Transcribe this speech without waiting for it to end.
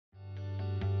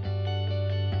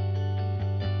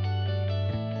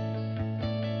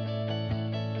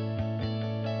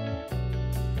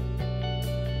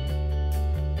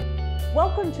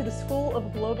Welcome to the School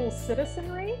of Global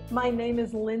Citizenry. My name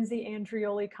is Lindsay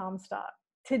Andreolli-Comstock.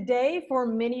 Today, for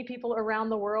many people around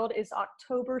the world, is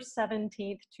October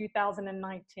 17th,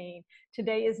 2019.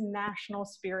 Today is National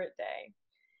Spirit Day.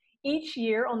 Each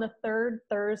year on the third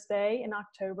Thursday in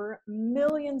October,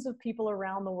 millions of people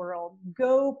around the world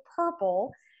go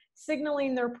purple,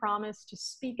 signaling their promise to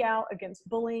speak out against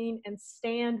bullying and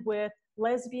stand with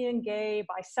lesbian, gay,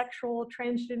 bisexual,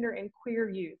 transgender, and queer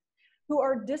youth who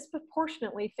are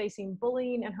disproportionately facing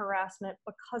bullying and harassment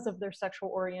because of their sexual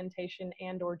orientation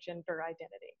and/or gender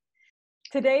identity.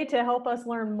 Today, to help us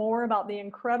learn more about the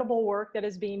incredible work that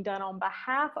is being done on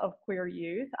behalf of queer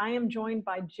youth, I am joined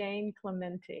by Jane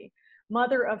Clementi,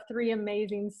 mother of 3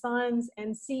 amazing sons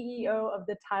and CEO of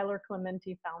the Tyler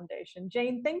Clementi Foundation.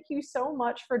 Jane, thank you so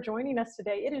much for joining us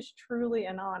today. It is truly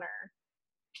an honor.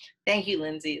 Thank you,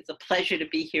 Lindsay. It's a pleasure to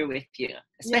be here with you,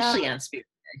 especially on Spirit Day.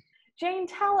 Jane,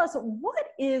 tell us, what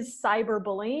is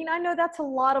cyberbullying? I know that's a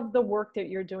lot of the work that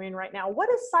you're doing right now. What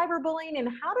is cyberbullying and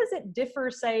how does it differ,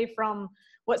 say, from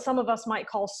what some of us might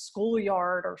call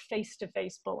schoolyard or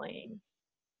face-to-face bullying?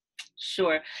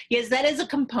 Sure. Yes, that is a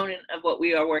component of what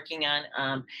we are working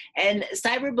on. And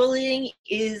cyberbullying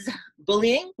is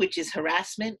bullying, which is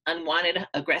harassment, unwanted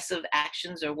aggressive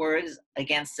actions or words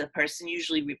against a person,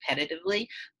 usually repetitively,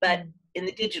 but in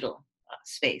the digital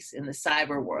space, in the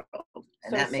cyber world.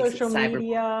 And so that makes social it cyber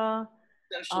media.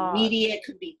 Social media, it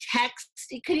could be text,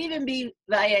 it could even be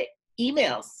via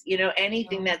emails,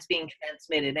 anything that's being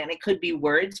transmitted. And it could be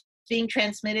words being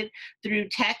transmitted through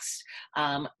text,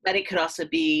 but it could also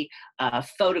be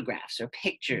photographs or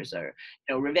pictures or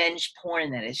revenge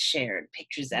porn that is shared,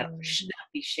 pictures that should not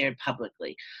be shared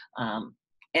publicly.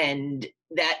 And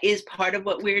that is part of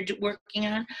what we're working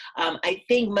on. I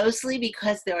think mostly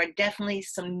because there are definitely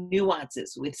some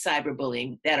nuances with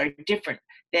cyberbullying that are different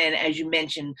than, as you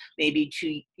mentioned, maybe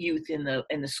to youth in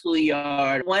the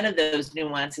schoolyard. One of those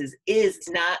nuances is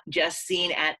not just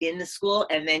seen in the school,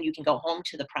 and then you can go home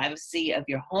to the privacy of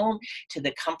your home, to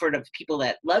the comfort of people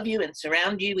that love you and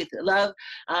surround you with love.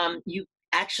 You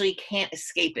actually can't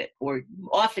escape it, or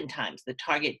oftentimes the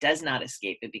target does not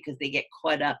escape it because they get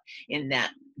caught up in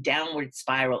that downward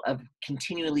spiral of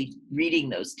continually reading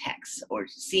those texts or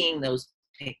seeing those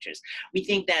pictures. We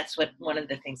think that's one of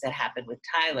the things that happened with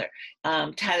Tyler.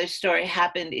 Tyler's story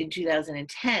happened in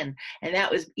 2010, and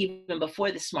that was even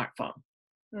before the smartphone.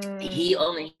 He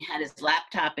only had his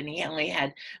laptop and he only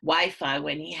had Wi-Fi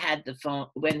when he had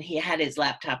his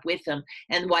laptop with him,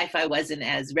 and Wi-Fi wasn't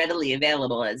as readily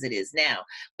available as it is now.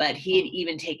 But he had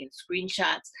even taken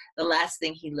screenshots. The last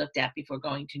thing he looked at before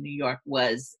going to New York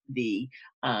was the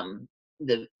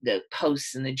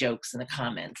posts and the jokes and the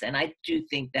comments. And I do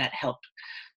think that helped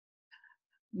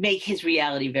make his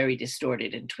reality very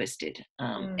distorted and twisted,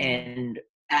 and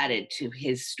added to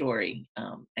his story,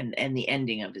 and the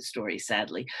ending of his story,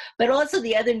 sadly. But also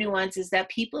the other nuance is that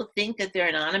people think that they're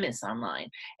anonymous online,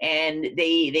 and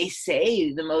they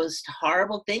say the most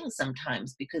horrible things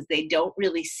sometimes because they don't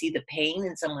really see the pain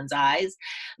in someone's eyes.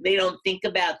 They don't think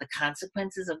about the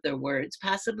consequences of their words,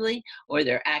 possibly, or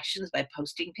their actions by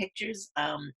posting pictures,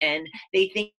 and they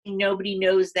think nobody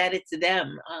knows that it's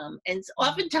them. And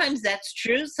oftentimes that's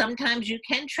true. Sometimes you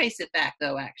can trace it back,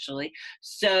 though, actually.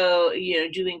 So,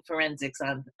 doing forensics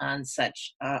on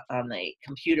such on the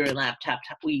computer and laptop,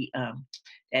 we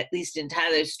at least in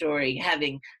Tyler's story,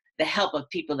 having the help of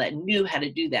people that knew how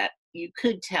to do that, you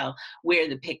could tell where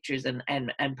the pictures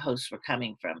and posts were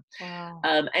coming from. Wow.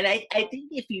 And I think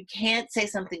if you can't say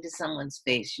something to someone's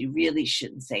face, you really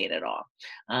shouldn't say it at all.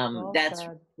 That's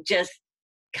just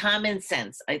common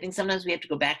sense. I think sometimes we have to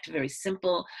go back to very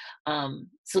simple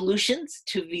solutions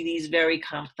to these very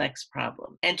complex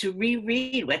problems, and to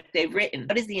reread what they've written.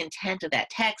 What is the intent of that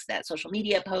text, that social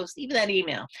media post, even that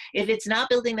email? If it's not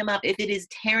building them up, if it is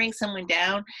tearing someone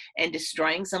down and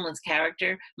destroying someone's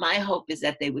character, my hope is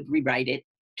that they would rewrite it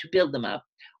to build them up,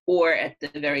 or at the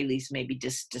very least, maybe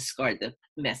just discard the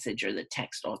message or the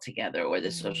text altogether, or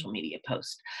the social media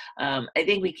post. I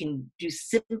think we can do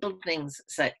simple things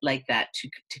like that to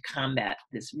combat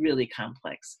this really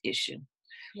complex issue.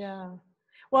 Yeah.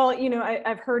 Well,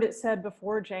 I've heard it said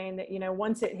before, Jane, that,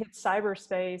 once it hits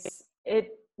cyberspace, it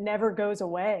never goes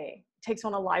away. It takes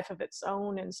on a life of its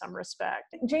own in some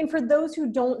respect. Jane, for those who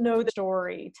don't know the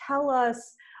story, tell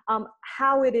us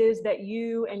how it is that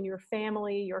you and your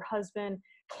family, your husband,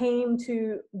 came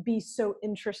to be so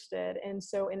interested and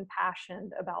so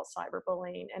impassioned about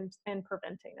cyberbullying and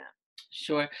preventing it.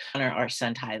 Sure. Honor our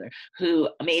son Tyler, who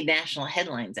made national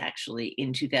headlines actually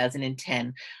in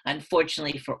 2010,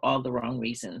 unfortunately for all the wrong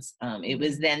reasons. It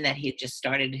was Mm, then that he had just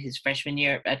started his freshman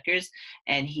year at Rutgers,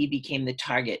 and he became the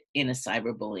target in a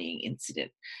cyberbullying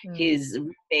incident. mm, His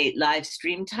roommate live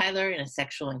streamed Tyler in a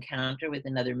sexual encounter with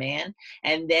another man,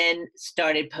 and then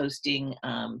started posting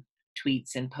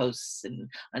tweets and posts and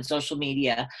on social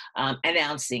media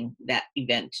announcing that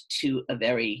event to a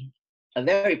very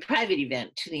private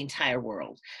event to the entire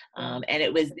world. yeah. And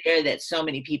it was there that so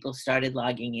many people started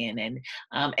logging in.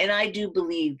 And I do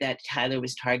believe that Tyler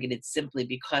was targeted simply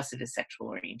because of his sexual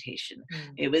orientation.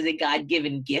 Mm, It was a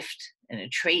God-given gift and a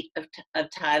trait of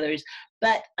Tyler's,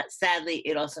 but sadly,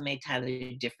 it also made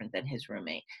Tyler different than his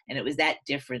roommate. And it was that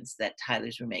difference that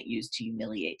Tyler's roommate used to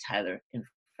humiliate Tyler in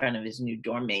front of his new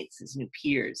dorm mates, his new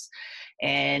peers.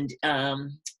 And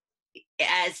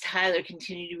as Tyler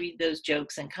continued to read those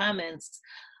jokes and comments,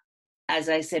 as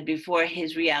I said before,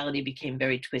 his reality became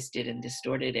very twisted and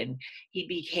distorted, and he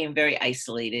became very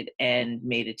isolated and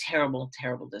made a terrible,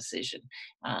 terrible decision,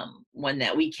 one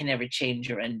that we can never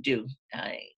change or undo.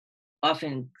 I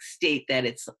often state that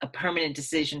it's a permanent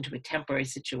decision to a temporary yeah.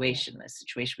 situation, a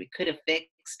situation we could have fixed,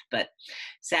 but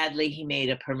sadly, he made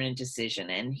a permanent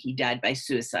decision, and he died by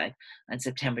suicide on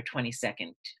September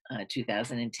 22nd,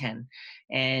 2010.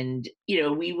 And,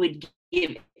 we would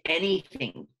give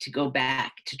anything to go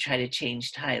back to try to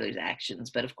change Tyler's actions.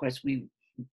 But of course, we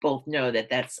both know that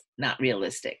that's not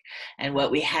realistic. And what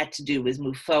we had to do was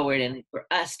move forward. And for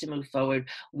us to move forward,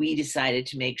 we decided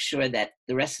to make sure that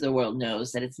the rest of the world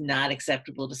knows that it's not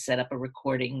acceptable to set up a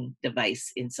recording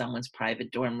device in someone's private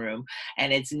dorm room.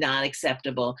 And it's not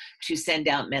acceptable to send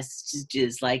out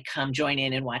messages like, come join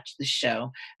in and watch the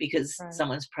show, because Right.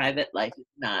 someone's private life is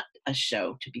not a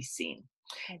show to be seen.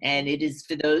 And it Absolutely. is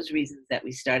for those reasons that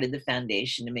we started the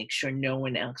foundation, to make sure no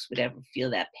one else would ever feel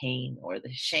that pain or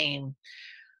the shame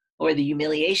or the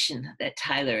humiliation that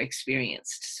Tyler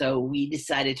experienced. So we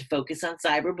decided to focus on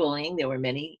cyberbullying. There were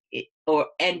many,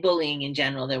 and bullying in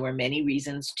general. There were many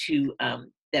reasons to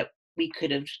that we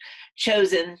could have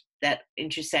chosen that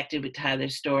intersected with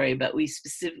Tyler's story, but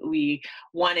we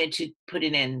wanted to put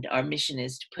an end. Our mission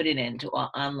is to put an end to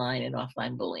online and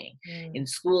offline bullying Mm, in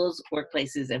schools,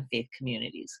 workplaces, and faith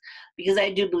communities, because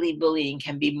I do believe bullying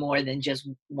can be more than just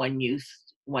one youth,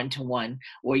 one-to-one,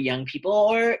 or young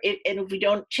people, and if we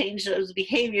don't change those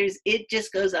behaviors, it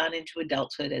just goes on into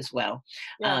adulthood as well.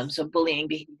 yes. So bullying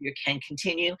behavior can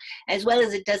continue, as well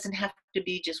as it doesn't have to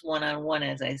be just one-on-one.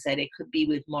 As I said, it could be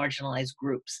with marginalized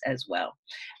groups as well.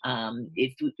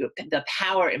 If the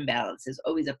power imbalance, is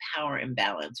always a power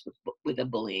imbalance with a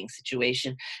bullying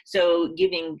situation. So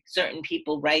giving certain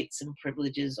people rights and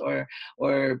privileges or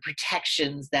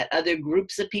protections that other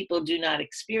groups of people do not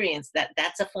experience,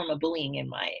 that's a form of bullying in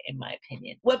my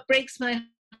opinion. What breaks my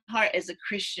heart as a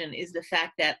Christian is the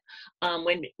fact that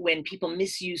when people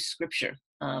misuse scripture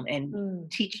and Mm,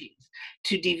 teachings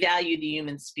to devalue the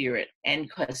human spirit and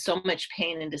cause so much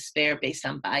pain and despair based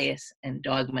on bias and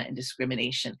dogma and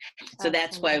discrimination. So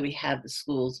that's why absolutely. we have the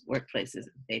schools, workplaces,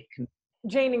 and faith communities.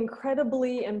 Jane,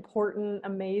 incredibly important,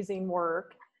 amazing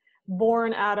work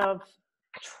born out of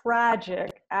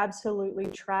tragic, absolutely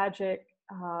tragic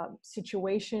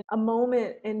situation, a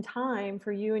moment in time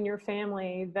for you and your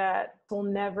family that will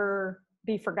never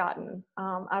be forgotten.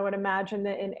 I would imagine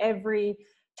that in every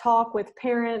talk with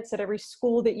parents at every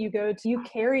school that you go to, you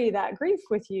carry that grief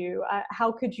with you.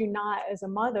 How could you not as a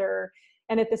mother?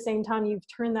 And at the same time, you've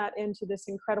turned that into this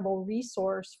incredible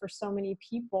resource for so many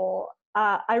people.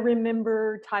 I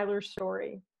remember Tyler's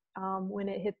story when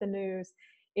it hit the news.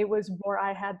 It was where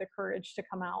I had the courage to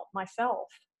come out myself.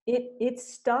 It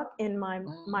stuck in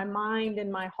my mind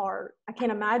and my heart. I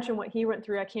can't imagine what he went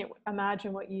through. I can't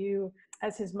imagine what you,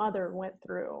 as his mother, went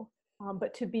through.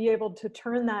 But to be able to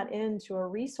turn that into a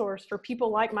resource for people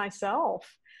like myself,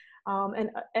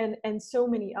 and so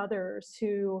many others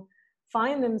who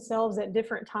find themselves at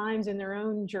different times in their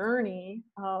own journey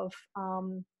of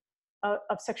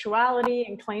sexuality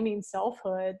and claiming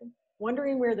selfhood,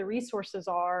 wondering where the resources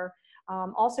are,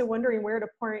 also wondering where to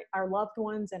point our loved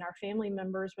ones and our family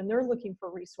members when they're looking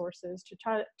for resources to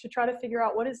try to figure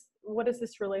out what does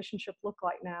this relationship look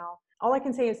like now. All I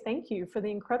can say is thank you for the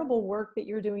incredible work that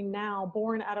you're doing now,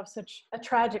 born out of such a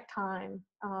tragic time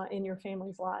in your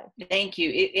family's life. Thank you.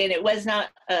 And it was not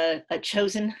a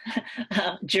chosen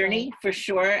Right. journey, for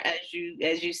sure, as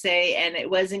you say, and it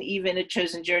wasn't even a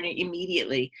chosen journey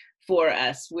immediately for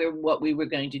us what we were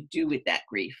going to do with that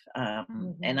grief.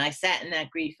 And I sat in that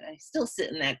grief. I still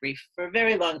sit in that grief for a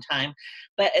very long time,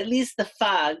 but at least the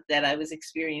fog that I was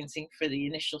experiencing for the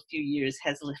initial few years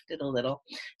has lifted a little.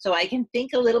 So I can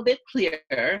think a little bit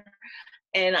clearer,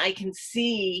 and I can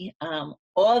see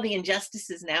all the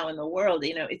injustices now in the world.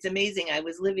 You know, it's amazing. I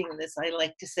was living in this, I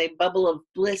like to say, bubble of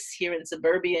bliss here in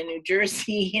suburbia New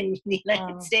Jersey in the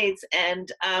United States. And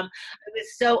I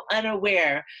was so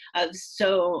unaware of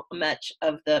so much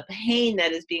of the pain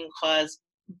that is being caused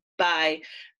by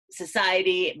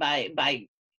society, by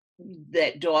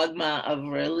that dogma of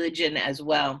religion as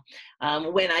well,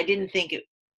 when I didn't think it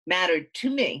mattered to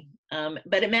me.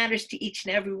 But it matters to each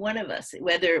and every one of us,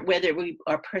 whether we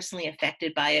are personally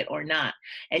affected by it or not.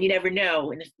 And you never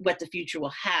know what the future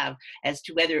will have as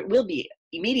to whether it will be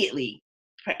immediately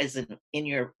present in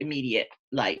your immediate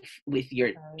life with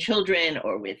your children,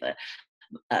 or with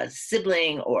a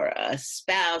sibling or a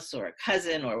spouse or a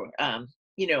cousin, or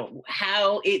you know,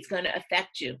 how it's going to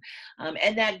affect you.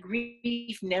 And that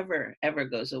grief never, ever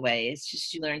goes away. It's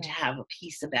just you learn to have a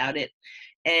peace about it.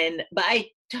 And by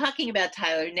talking about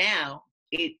Tyler now,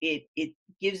 it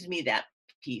gives me that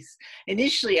peace.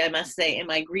 Initially, I must say, in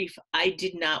my grief, I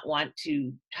did not want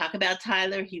to talk about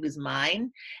Tyler. He was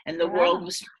mine, and the world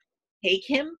was trying to take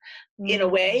him in a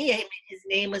way. I mean, his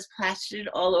name was plastered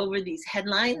all over these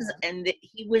headlines, and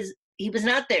he was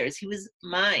not theirs. He was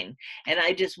mine, and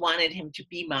I just wanted him to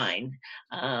be mine.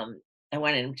 I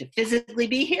wanted him to physically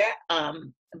be here,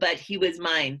 but he was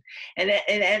mine. And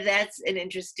that's an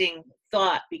interesting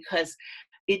thought, because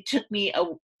it took me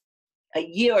a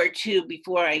year or two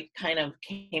before I kind of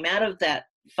came out of that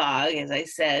fog, as I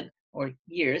said, or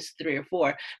years, 3 or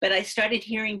 4. But I started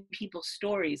hearing people's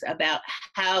stories about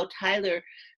how Tyler's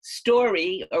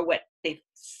story, or what they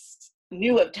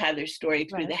knew of Tyler's story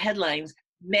through the headlines,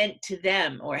 meant to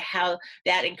them, or how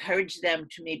that encouraged them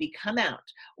to maybe come out,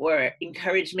 or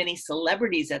encouraged many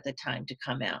celebrities at the time to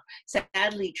come out.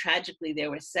 Sadly, tragically, there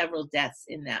were several deaths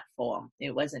in that fall.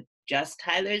 It wasn't just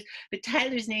Tyler's, but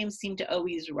Tyler's name seemed to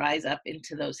always rise up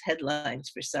into those headlines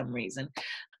for some reason.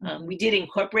 We did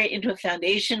incorporate into a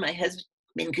foundation. My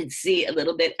husband could see a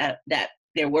little bit that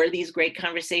there were these great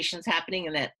conversations happening,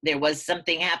 and that there was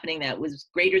something happening that was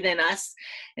greater than us.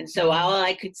 And so all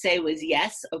I could say was,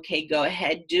 yes, okay, go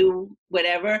ahead, do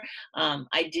whatever.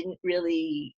 I didn't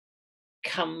really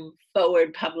come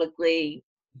forward publicly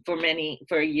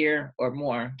for a year or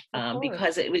more,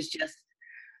 because it was just,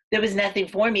 there was nothing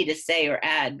for me to say or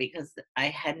add, because I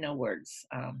had no words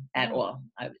at all.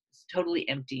 I was totally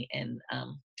empty and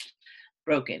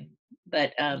broken.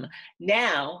 But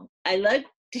now I like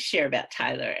to share about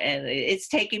Tyler, and it's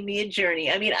taken me a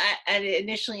journey. I mean,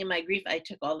 initially in my grief, I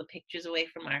took all the pictures away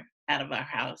from out of our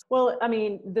house. Well, I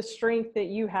mean, the strength that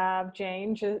you have,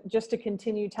 Jane, just to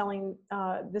continue telling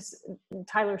this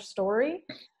Tyler's story,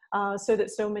 so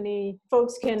that so many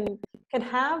folks can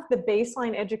have the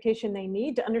baseline education they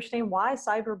need to understand why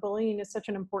cyberbullying is such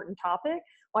an important topic,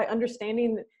 why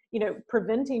understanding, you know,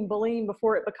 preventing bullying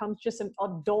before it becomes just an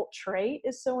adult trait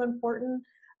is so important.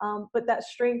 But that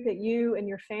strength that you and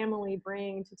your family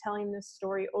bring to telling this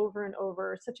story over and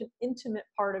over, such an intimate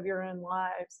part of your own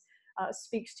lives,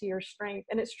 speaks to your strength.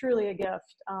 And it's truly a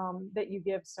gift that you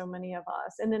give so many of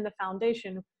us. And then the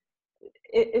foundation,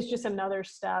 it's just another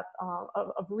step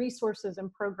of resources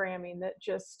and programming that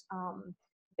just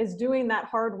is doing that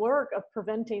hard work of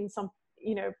preventing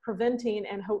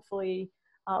and hopefully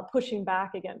pushing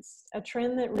back against a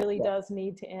trend that really does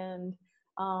need to end,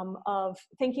 of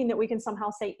thinking that we can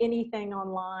somehow say anything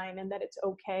online and that it's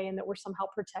okay and that we're somehow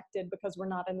protected because we're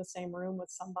not in the same room with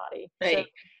somebody. Right.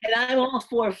 And I'm all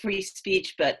for free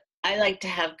speech, but I like to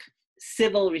have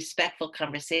civil, respectful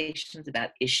conversations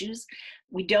about issues.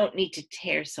 We don't need to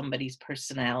tear somebody's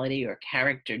personality or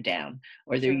character down,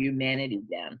 or their humanity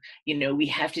down. You know, we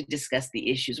have to discuss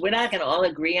the issues. We're not going to all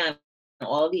agree on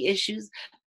all the issues,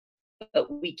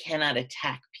 but we cannot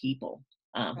attack people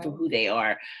for who they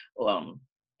are.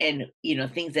 And, you know,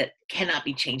 things that cannot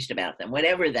be changed about them,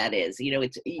 whatever that is. You know,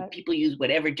 it's people use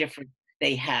whatever difference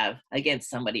they have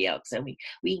against somebody else, and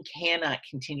we cannot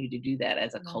continue to do that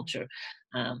as a culture.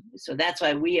 So that's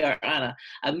why we are on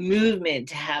a movement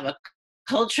to have a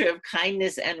culture of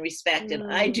kindness and respect.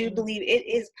 And I do believe it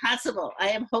is possible. I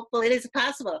am hopeful it is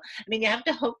possible. I mean, you have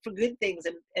to hope for good things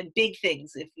and big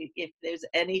things if there's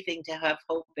anything to have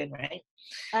hope in, right?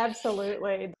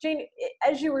 Absolutely. Jane,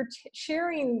 as you were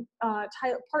sharing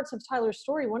parts of Tyler's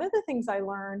story, one of the things I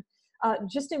learned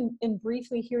just in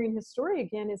briefly hearing his story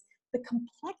again is the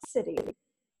complexity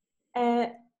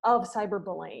of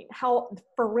cyberbullying, how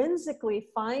forensically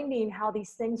finding how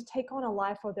these things take on a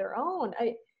life of their own.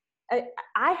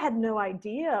 I had no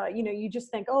idea. You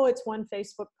just think, oh, it's one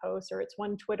Facebook post or it's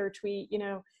one Twitter tweet,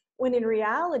 when in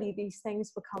reality, these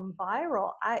things become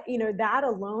viral. That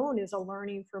alone is a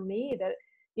learning for me that,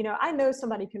 I know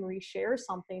somebody can reshare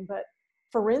something, but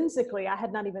forensically, I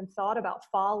had not even thought about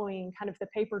following kind of the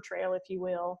paper trail, if you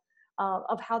will,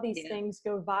 of how these things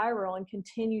go viral and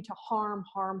continue to harm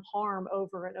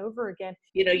over and over again.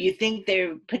 You think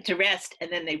they're put to rest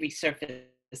and then they resurface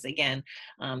again.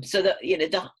 So the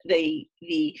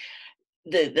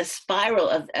spiral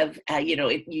of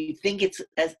if you think it's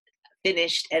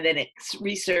finished and then it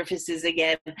resurfaces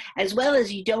again, as well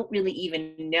as you don't really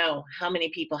even know how many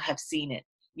people have seen it.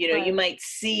 Right. You might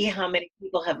see how many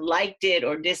people have liked it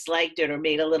or disliked it or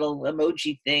made a little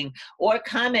emoji thing or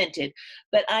commented.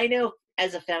 But I know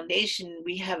as a foundation,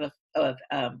 we have a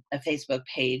Facebook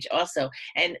page also.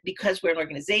 And because we're an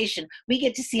organization, we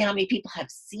get to see how many people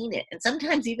have seen it. And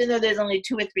sometimes, even though there's only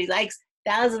 2 or 3 likes,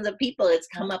 thousands of people, it's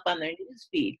come up on their news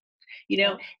feed,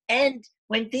 and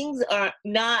when things are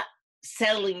not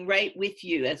settling right with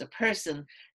you as a person,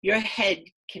 your head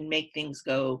can make things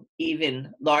go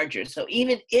even larger. So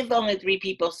even if only 3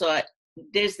 people saw it,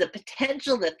 there's the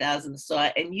potential that thousands saw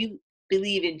it, and you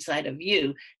believe inside of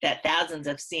you that thousands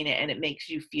have seen it, and it makes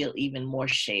you feel even more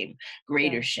shame,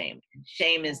 greater shame.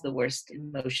 Shame is the worst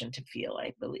emotion to feel,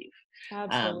 I believe.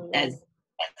 Absolutely. As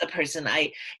a person,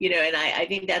 I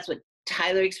think that's what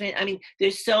Tyler experienced. I mean,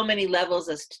 there's so many levels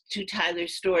as to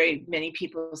Tyler's story. Many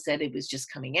people said it was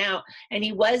just coming out, and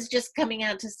he was just coming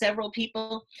out to several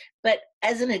people. But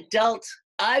as an adult,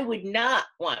 I would not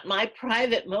want my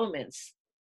private moments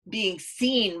being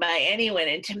seen by anyone.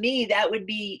 And to me, that would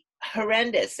be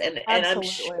horrendous. And I'm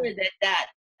sure that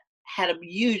had a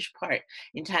huge part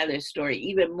in Tyler's story,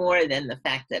 even more than the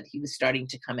fact that he was starting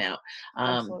to come out,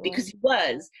 because he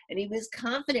was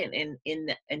confident in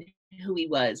who he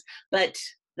was. But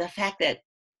the fact that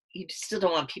you still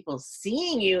don't want people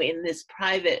seeing you in this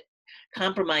private,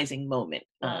 compromising moment.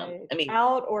 Right. I mean,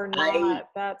 out or not,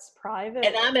 that's private.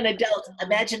 And I'm an adult.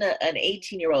 Imagine an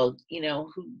 18-year-old,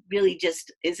 who really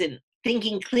just isn't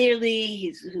thinking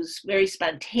clearly. Who's very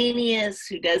spontaneous,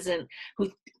 who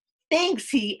thinks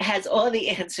he has all the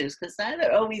answers, because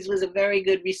Tyler always was a very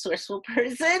good, resourceful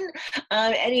person,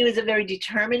 and he was a very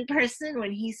determined person.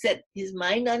 When he set his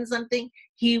mind on something,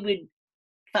 he would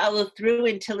follow through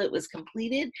until it was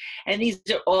completed. And these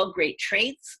are all great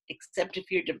traits, except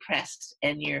if you're depressed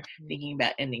and you're thinking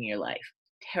about ending your life.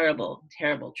 Terrible,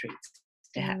 terrible traits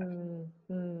to have.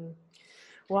 Mm-hmm.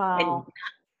 Wow.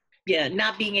 And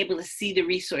not being able to see the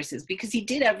resources, because he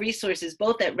did have resources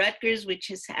both at Rutgers,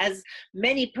 which has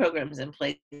many programs in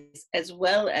place, as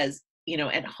well as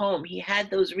at home. He had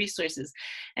those resources,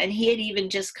 and he had even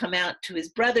just come out to his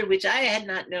brother, which I had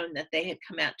not known that they had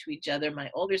come out to each other.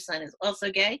 My older son is also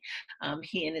gay.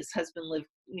 He and his husband live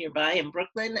nearby in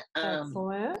Brooklyn,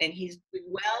 and he's doing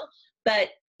well. But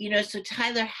so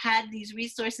Tyler had these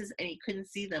resources, and he couldn't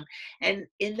see them. And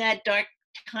in that dark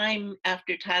time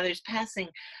after Tyler's passing,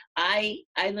 I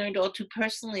learned all too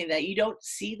personally that you don't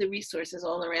see the resources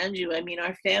all around you. I mean,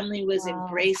 our family was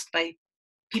embraced by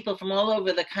people from all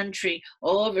over the country,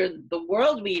 all over the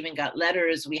world. We even got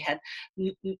letters. We had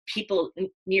people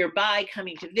nearby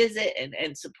coming to visit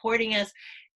and supporting us.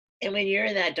 And when you're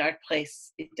in that dark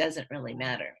place, it doesn't really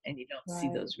matter, and you don't see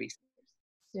those resources.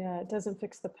 Yeah, it doesn't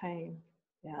fix the pain.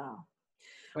 Yeah.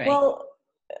 Right. Well,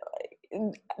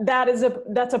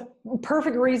 that's a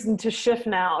perfect reason to shift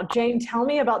now. Jane, tell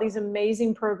me about these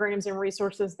amazing programs and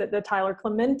resources that the Tyler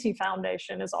Clementi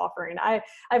Foundation is offering. I've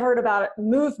heard about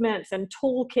movements and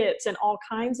toolkits and all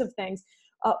kinds of things.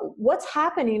 What's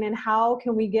happening, and how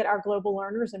can we get our global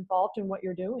learners involved in what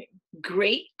you're doing?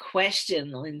 Great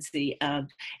question, Lindsay. And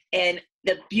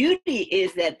the beauty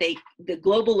is that the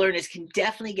global learners can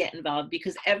definitely get involved,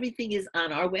 because everything is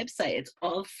on our website. It's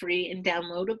all free and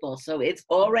downloadable. So it's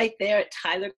all right there at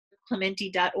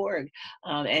tylerclementi.org.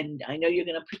 And I know you're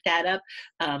going to put that up.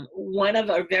 One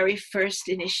of our very first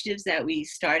initiatives that we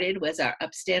started was our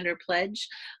Upstander Pledge,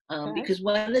 because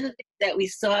one of the things that we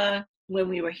saw when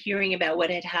we were hearing about what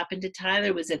had happened to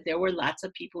Tyler was that there were lots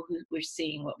of people who were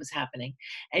seeing what was happening,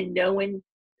 and no one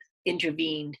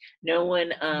intervened. No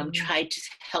one tried to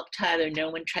help Tyler. No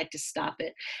one tried to stop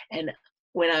it. And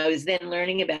when I was then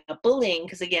learning about bullying,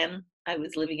 because again, I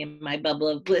was living in my bubble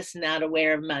of bliss, not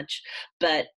aware of much,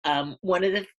 but one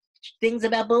of the things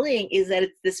about bullying is that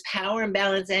it's this power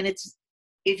imbalance, and it's,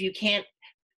 if you can't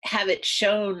have it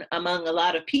shown among a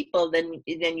lot of people, then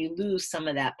you lose some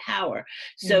of that power.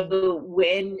 So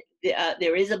when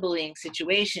there is a bullying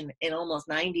situation, in almost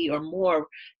 90 or more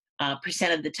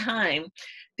percent of the time,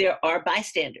 there are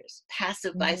bystanders,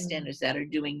 passive Mm. bystanders that are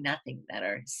doing nothing, that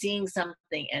are seeing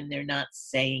something and they're not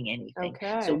saying anything.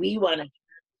 So Okay. we want to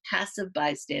passive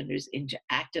bystanders into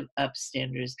active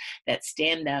upstanders that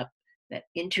stand up, that I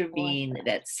like intervene, that.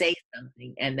 that say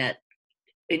something, and that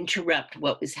interrupt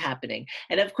what was happening.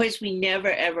 And of course, we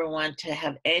never ever want to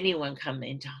have anyone come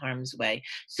into harm's way.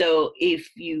 So if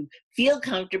you feel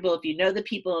comfortable, if you know the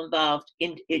people involved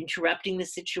in interrupting the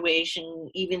situation,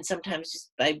 even sometimes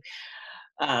just by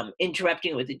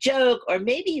interrupting with a joke, or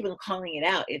maybe even calling it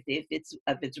out if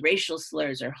it's racial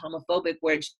slurs or homophobic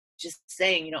words, just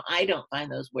saying, I don't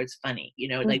find those words funny,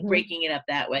 like Mhm. breaking it up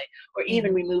that way, or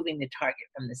even Mhm. removing the target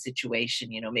from the situation,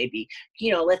 maybe,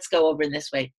 let's go over in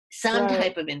this way, some Right.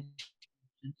 type of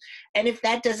and if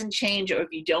that doesn't change, or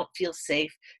if you don't feel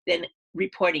safe, then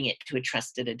reporting it to a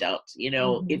trusted adult. If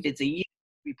Mhm. it's a youth,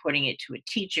 reporting it to a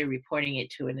teacher, reporting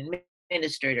it to an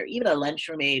administrator, even a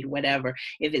lunchroom aide, whatever.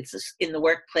 If it's in the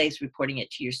workplace, reporting it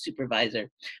to your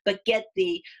supervisor. But get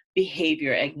the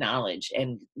behavior acknowledged,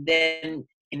 and then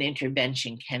an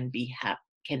intervention can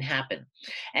happen.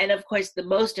 And of course, the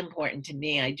most important to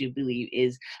me, I do believe,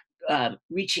 is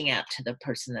reaching out to the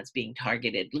person that's being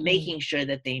targeted, Mm. making sure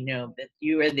that they know that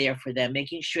you are there for them,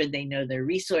 making sure they know their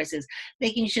resources,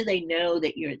 making sure they know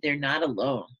that they're not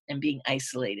alone and being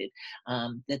isolated,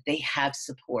 that they have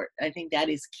support. I think that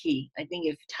is key. I think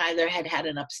if Tyler had had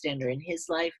an upstander in his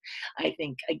life, I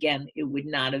think, again, it would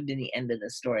not have been the end of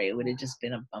the story. It would have just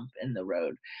been a bump in the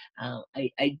road.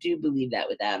 I do believe that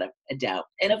without a doubt.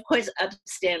 And of course,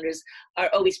 upstanders are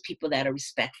always people that are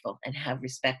respectful and have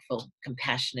respectful,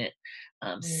 compassionate,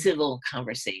 Mm. civil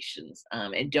conversations,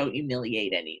 and don't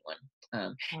humiliate anyone.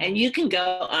 And Wow. you can go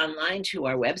online to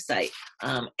our website,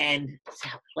 and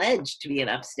pledge to be an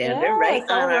upstander right Yes,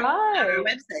 on all our right.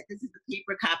 website. This is a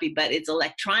paper copy, but it's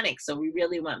electronic, so we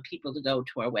really want people to go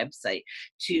to our website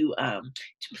to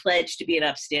pledge to be an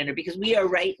upstander, because we are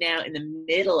right now in the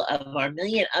middle of our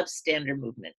Million Upstander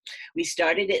movement. We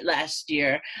started it last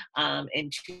year,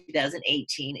 in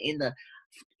 2018, in the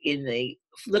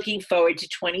looking forward to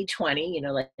 2020,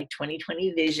 like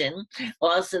 2020 vision.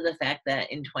 Also, the fact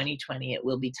that in 2020 it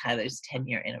will be Tyler's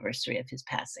 10-year anniversary of his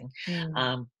passing. Mm.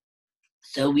 Um,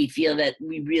 so we feel that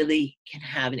we really can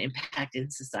have an impact in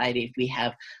society if we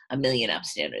have a million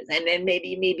upstanders, and then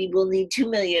maybe we'll need 2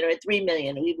 million or 3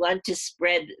 million. We want to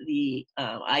spread the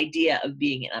idea of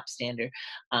being an upstander,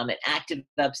 an active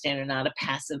upstander, not a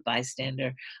passive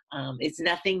bystander. It's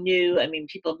nothing new. I mean,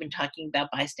 people have been talking about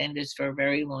bystanders for a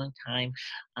very long time,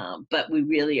 but we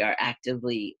really are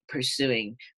actively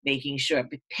pursuing making sure,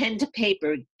 pen to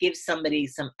paper, give somebody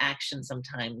some action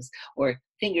sometimes, or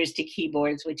fingers to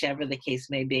keyboards, whichever the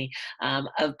case may be,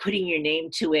 of putting your name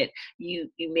to it. You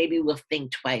maybe will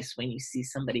think twice when you see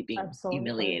somebody being Absolutely.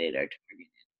 humiliated or targeted.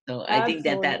 So I think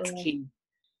that that's Absolutely. key.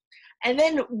 And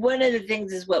then one of the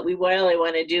things is what we really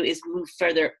want to do is move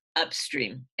further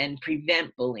upstream and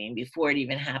prevent bullying before it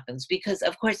even happens. Because,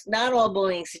 of course, not all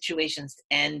bullying situations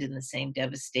end in the same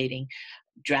devastating,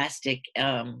 drastic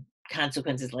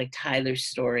consequences like Tyler's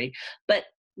story. But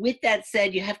with that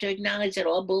said, you have to acknowledge that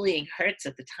all bullying hurts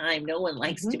at the time. No one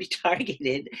likes to Mhm. be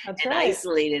targeted That's and right.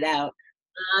 isolated out.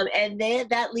 And then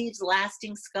that leaves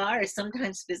lasting scars,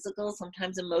 sometimes physical,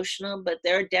 sometimes emotional, but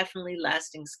there are definitely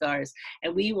lasting scars.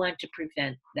 And we want to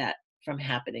prevent that from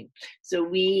happening. So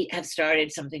we have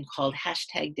started something called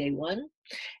 #Day1.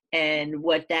 And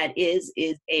what that is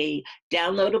a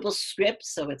downloadable script.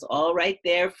 So it's all right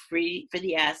there, free for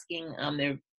the asking.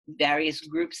 There are various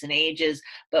groups and ages,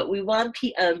 but we want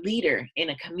a leader in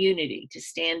a community to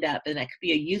stand up. And that could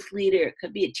be a youth leader, it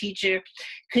could be a teacher,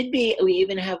 we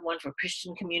even have one for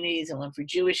Christian communities and one for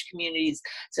Jewish communities.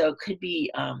 So it could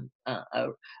be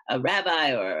a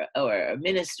rabbi or a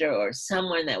minister or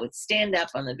someone that would stand up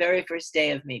on the very first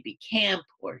day of maybe camp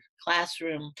or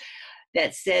classroom,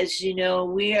 that says,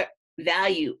 we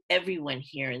value everyone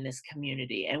here in this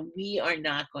community, and we are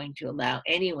not going to allow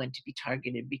anyone to be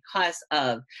targeted because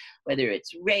of whether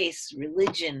it's race,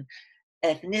 religion,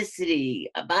 ethnicity,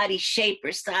 a body shape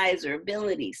or size or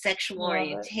ability, sexual Love it.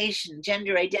 orientation,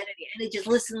 gender identity. And it just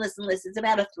listen, listen, listen. It's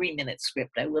about a 3-minute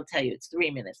script. I will tell you, it's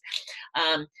 3 minutes.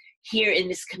 Here in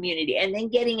this community, and then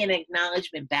getting an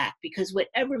acknowledgement back, because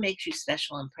whatever makes you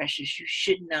special and precious, you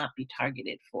should not be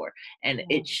targeted for, and Yeah.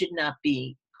 it should not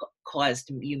be caused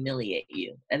to humiliate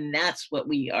you. And that's what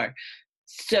we are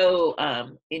so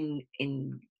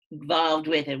involved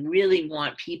with, and really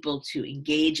want people to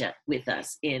engage with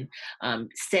us in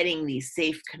setting these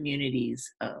safe communities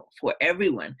for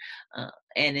everyone,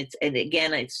 and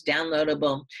again, it's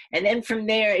downloadable. And then from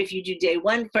there, if you do day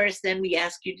one first, then we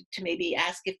ask you to maybe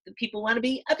ask if the people want to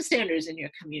be upstanders in your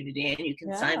community, and you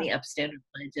can sign the upstander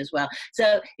pledge as well.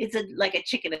 So it's like a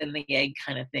chicken and the egg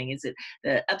kind of thing. Is it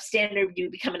the upstander, you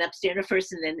become an upstander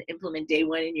first and then implement day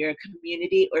one in your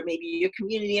community, or maybe your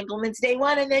community implements day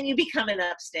one and then you become an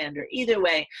upstander? Either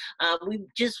way, we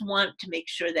just want to make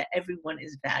sure that everyone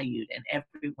is valued and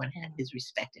everyone is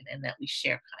respected, and that we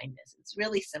share kindness. It's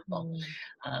really simple.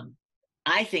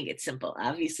 I think it's simple.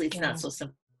 Obviously, it's not so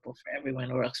simple for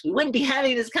everyone, or else we wouldn't be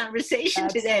having this conversation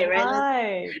today,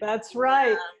 right? That's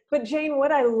right. But Jane,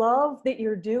 what I love that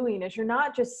you're doing is you're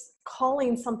not just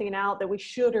calling something out that we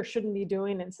should or shouldn't be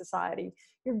doing in society.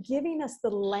 You're giving us the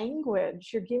language.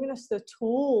 You're giving us the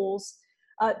tools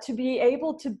to be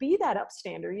able to be that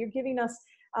upstander. You're giving us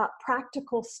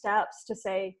practical steps to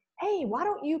say, hey, why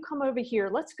don't you come over here?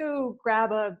 Let's go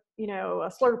grab a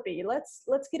Slurpee.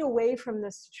 Let's get away from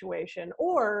this situation.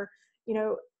 Or,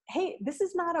 hey, this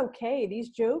is not okay. These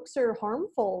jokes are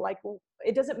harmful. Like,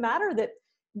 it doesn't matter that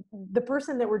the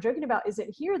person that we're joking about isn't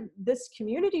here. This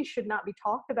community should not be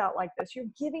talked about like this. You're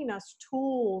giving us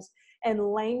tools and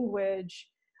language.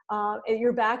 And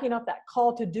you're backing up that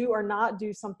call to do or not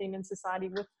do something in society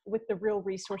with the real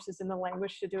resources and the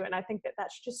language to do it. And I think that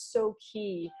that's just so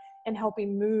key in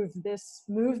helping move this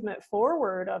movement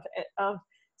forward of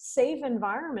safe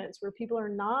environments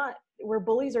where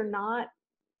bullies are not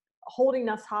holding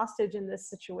us hostage in this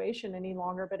situation any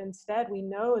longer, but instead we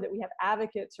know that we have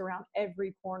advocates around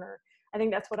every corner. I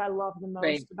think that's what I love the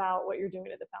most about what you're doing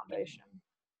at the foundation.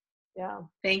 Yeah.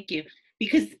 Thank you.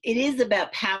 Because it is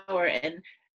about power, and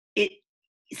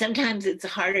sometimes it's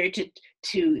harder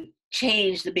to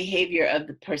change the behavior of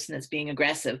the person that's being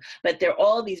aggressive, but they're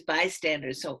all these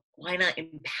bystanders, so why not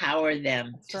empower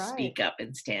them to speak up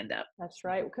and stand up? That's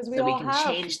right, because we can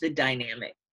change the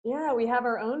dynamic. Yeah, we have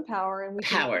our own power, and we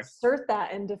can insert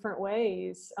that in different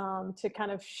ways to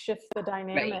kind of shift the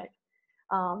dynamic.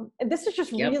 And this is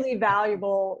just really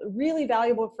valuable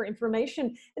for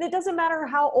information. And it doesn't matter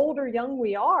how old or young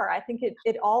we are. I think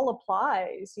it all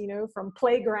applies, from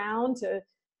playground to,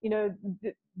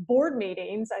 board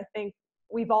meetings. I think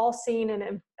we've all seen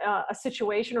a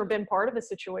situation or been part of a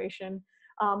situation,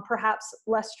 perhaps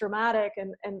less dramatic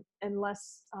and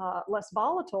less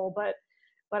volatile, but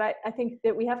I think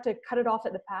that we have to cut it off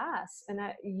at the pass, and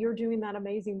that you're doing that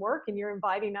amazing work, and you're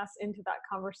inviting us into that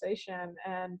conversation.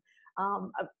 And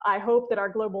I hope that our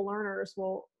global learners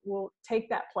will take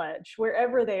that pledge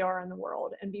wherever they are in the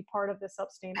world and be part of this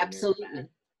upstanding movement. Movement.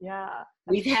 Yeah.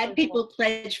 We've had people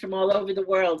pledge from all over the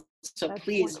world, so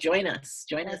please join us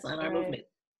on our movement.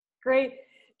 Great.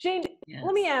 Jane,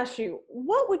 let me ask you,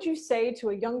 what would you say to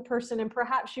a young person, and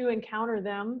perhaps you encounter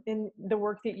them in the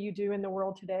work that you do in the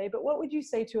world today, but what would you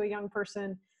say to a young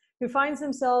person who finds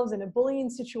themselves in a bullying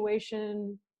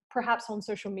situation, perhaps on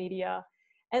social media,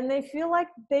 and they feel like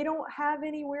they don't have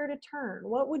anywhere to turn?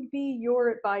 What would be your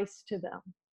advice to them?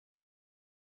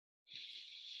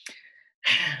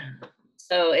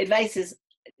 So advice is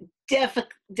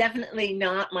definitely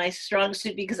not my strong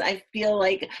suit, because I feel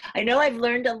like I know I've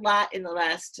learned a lot in the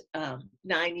last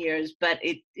 9 years, but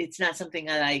it's not something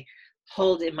that I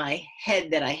hold in my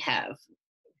head that I have.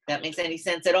 If that makes any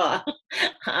sense at all.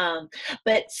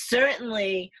 But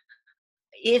certainly,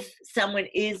 if someone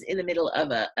is in the middle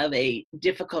of a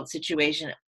difficult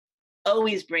situation,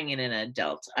 always bring in an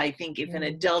adult. I think if an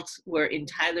adult were in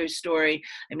Tyler's story,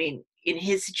 I mean, in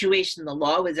his situation, the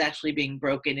law was actually being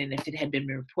broken, and if it had been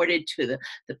reported to the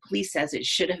police as it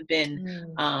should have been,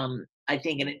 I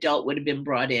think an adult would have been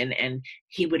brought in, and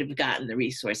he would have gotten the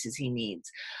resources he needs.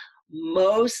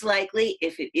 Most likely,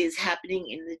 if it is happening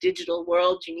in the digital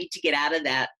world, you need to get out of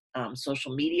that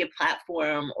social media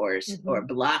platform or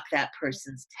block that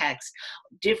person's text.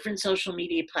 Different social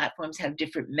media platforms have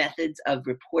different methods of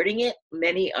reporting it.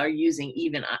 Many are using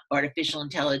even artificial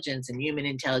intelligence and human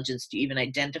intelligence to even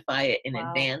identify it in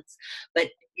advance. But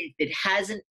if it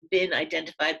hasn't been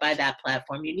identified by that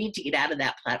platform, you need to get out of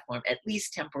that platform, at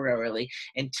least temporarily,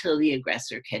 until the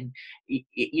aggressor can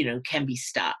be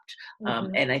stopped.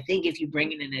 And I think if you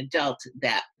bring in an adult,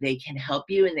 that they can help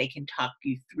you and they can talk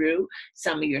you through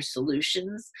some of your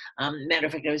solutions. Matter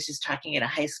of fact, I was just talking at a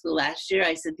high school last year.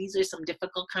 I said, these are some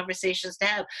difficult conversations to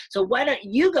have. So why don't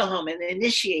you go home and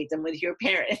initiate them with your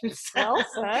parents? Well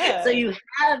said. So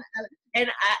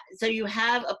you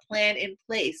have a plan in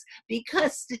place,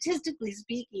 because statistically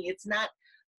speaking, it's not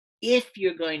if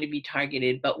you're going to be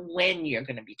targeted, but when you're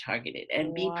going to be targeted,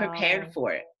 and be prepared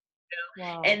for it.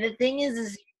 And the thing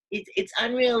is it's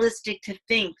unrealistic to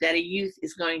think that a youth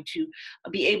is going to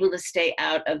be able to stay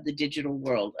out of the digital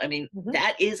world. I mean, Mhm.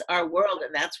 that is our world,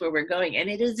 and that's where we're going. And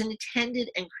it is intended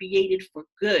and created for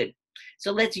good.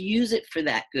 So let's use it for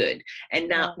that good and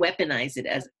Yeah. not weaponize it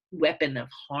as a weapon of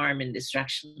harm and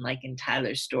destruction, like in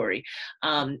Tyler's story.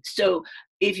 So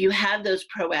if you have those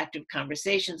proactive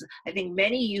conversations, I think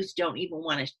many youth don't even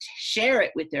want to share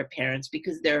it with their parents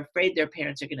because they're afraid their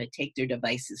parents are going to take their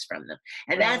devices from them.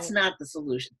 And that's Right. not the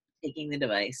solution, taking the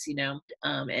device,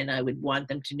 and I would want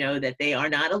them to know that they are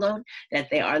not alone, that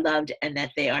they are loved, and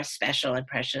that they are special and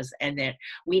precious, and that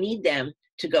we need them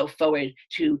to go forward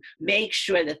to make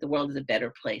sure that the world is a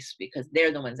better place because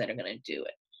they're the ones that are going to do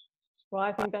it. Well,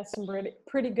 I think that's some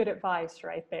pretty good advice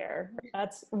right there.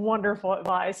 That's wonderful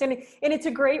advice, and it's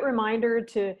a great reminder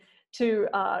to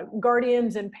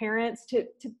guardians and parents to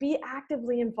be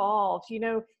actively involved. You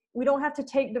know, we don't have to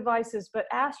take devices, but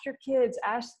ask your kids,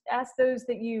 ask those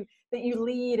that you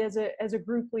lead as a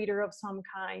group leader of some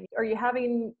kind. Are you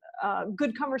having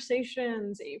good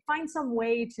conversations? Find some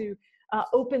way to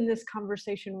open this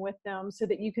conversation with them so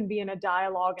that you can be in a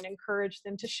dialogue and encourage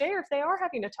them to share if they are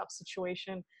having a tough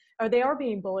situation or they are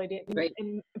being bullied, Right.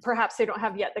 and perhaps they don't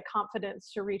have yet the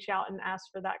confidence to reach out and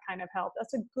ask for that kind of help.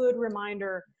 That's a good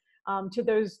reminder to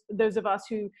those of us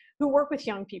who work with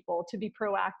young people to be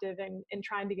proactive and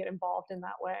trying to get involved in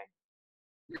that way.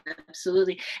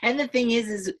 Absolutely. And the thing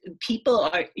is people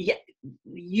are,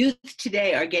 youth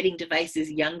today are getting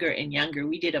devices younger and younger.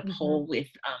 We did a Hmm. poll with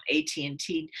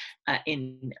AT&T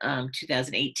in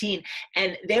 2018,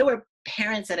 and there were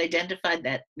parents that identified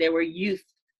that there were youth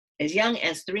as young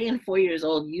as 3 and 4 years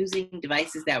old using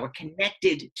devices that were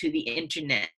connected to the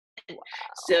internet. Wow.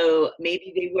 So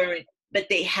maybe they weren't, but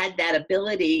they had that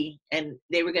ability and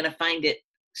they were going to find it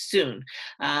soon,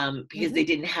 because Hmm. they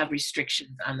didn't have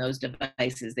restrictions on those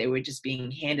devices. They were just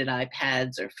being handed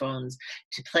iPads or phones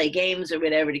to play games or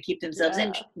whatever to keep themselves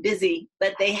Yeah. busy,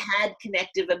 but they had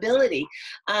connective ability.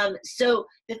 So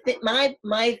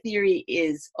my theory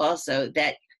is also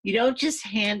that you don't just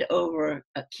hand over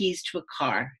keys to a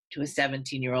car to a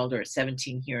 17-year-old or a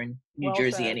 17 here in New Well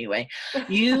Jersey said. anyway.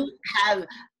 You have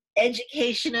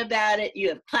education about it, you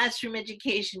have classroom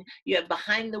education, you have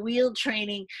behind the wheel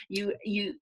training, you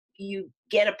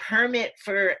get a permit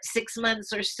for 6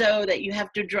 months or so that you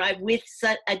have to drive with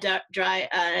adult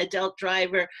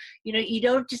driver. You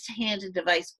don't just hand a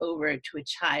device over to a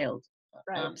child.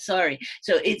 Right. Sorry.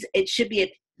 So it should be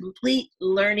a complete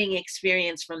learning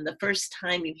experience from the first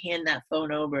time you hand that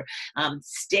phone over.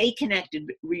 Stay connected,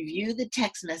 review the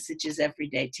text messages every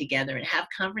day together, and have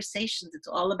conversations. It's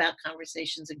all about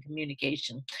conversations and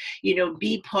communication.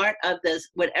 Be part of this,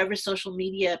 whatever social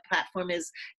media platform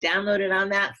is downloaded on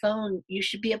that phone. You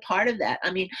should be a part of that.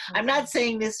 I mean, I'm Mhm. not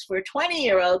saying this for a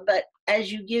 20-year-old, but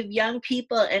as you give young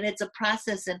people, and it's a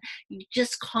process, and you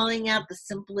just calling out the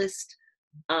simplest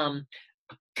um,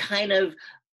 kind of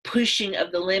pushing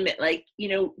of the limit, like,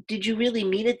 did you really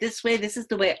mean it this way? This is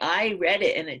the way I read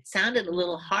it, and it sounded a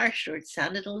little Mhm. harsh, or it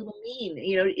sounded a little mean.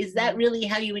 Is that Mhm. really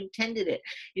how you intended it?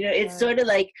 It's Right. sort of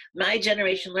like my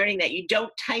generation learning that you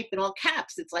don't type in all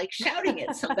caps. It's like shouting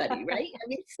at somebody, right? I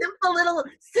mean,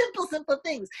 simple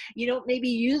things. You don't maybe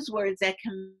use words that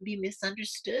can be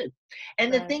misunderstood.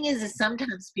 And the Right. thing is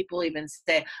sometimes people even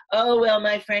say, oh, well,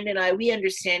 my friend and I, we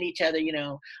understand each other.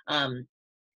 Um,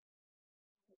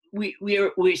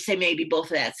 we say maybe both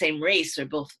of that same race, or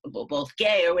both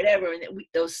gay or whatever, and that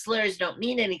those slurs don't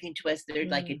mean anything to us. They're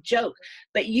like a Mm. joke.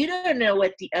 But you don't know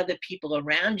what the other people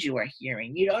around you are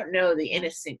hearing. You don't know the Yeah.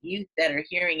 innocent youth that are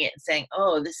hearing it and saying,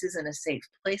 oh, this isn't a safe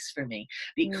place for me,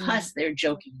 Mm. because they're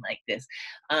joking like this.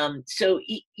 So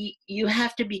you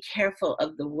have to be careful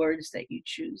of the words that you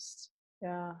choose.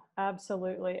 Yeah,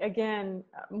 absolutely. Again,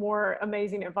 more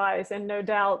amazing advice, and no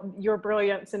doubt your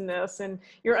brilliance in this and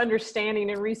your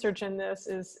understanding and research in this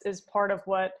is part of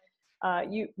what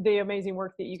the amazing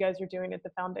work that you guys are doing at the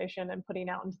foundation and putting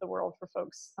out into the world for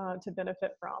folks to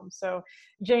benefit from. So,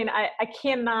 Jane, I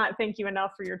cannot thank you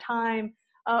enough for your time,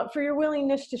 for your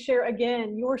willingness to share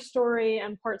again your story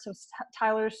and parts of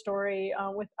Tyler's story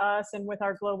with us and with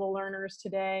our global learners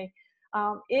today.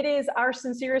 It is our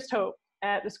sincerest hope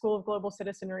at the School of Global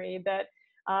Citizenry that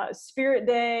Spirit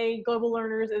Day, Global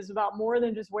Learners is about more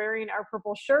than just wearing our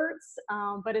purple shirts,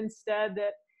 but instead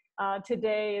that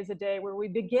today is a day where we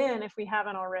begin, if we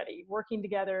haven't already, working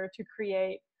together to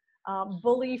create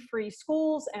bully-free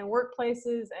schools and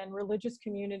workplaces and religious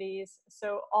communities,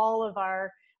 so all of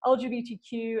our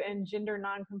LGBTQ and gender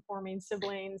nonconforming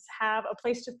siblings have a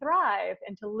place to thrive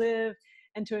and to live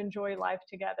and to enjoy life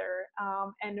together.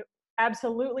 And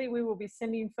Absolutely. We will be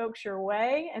sending folks your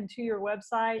way and to your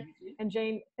website. And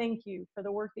Jane, thank you for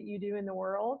the work that you do in the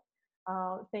world.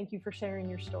 Thank you for sharing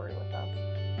your story with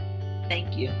us.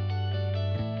 Thank you.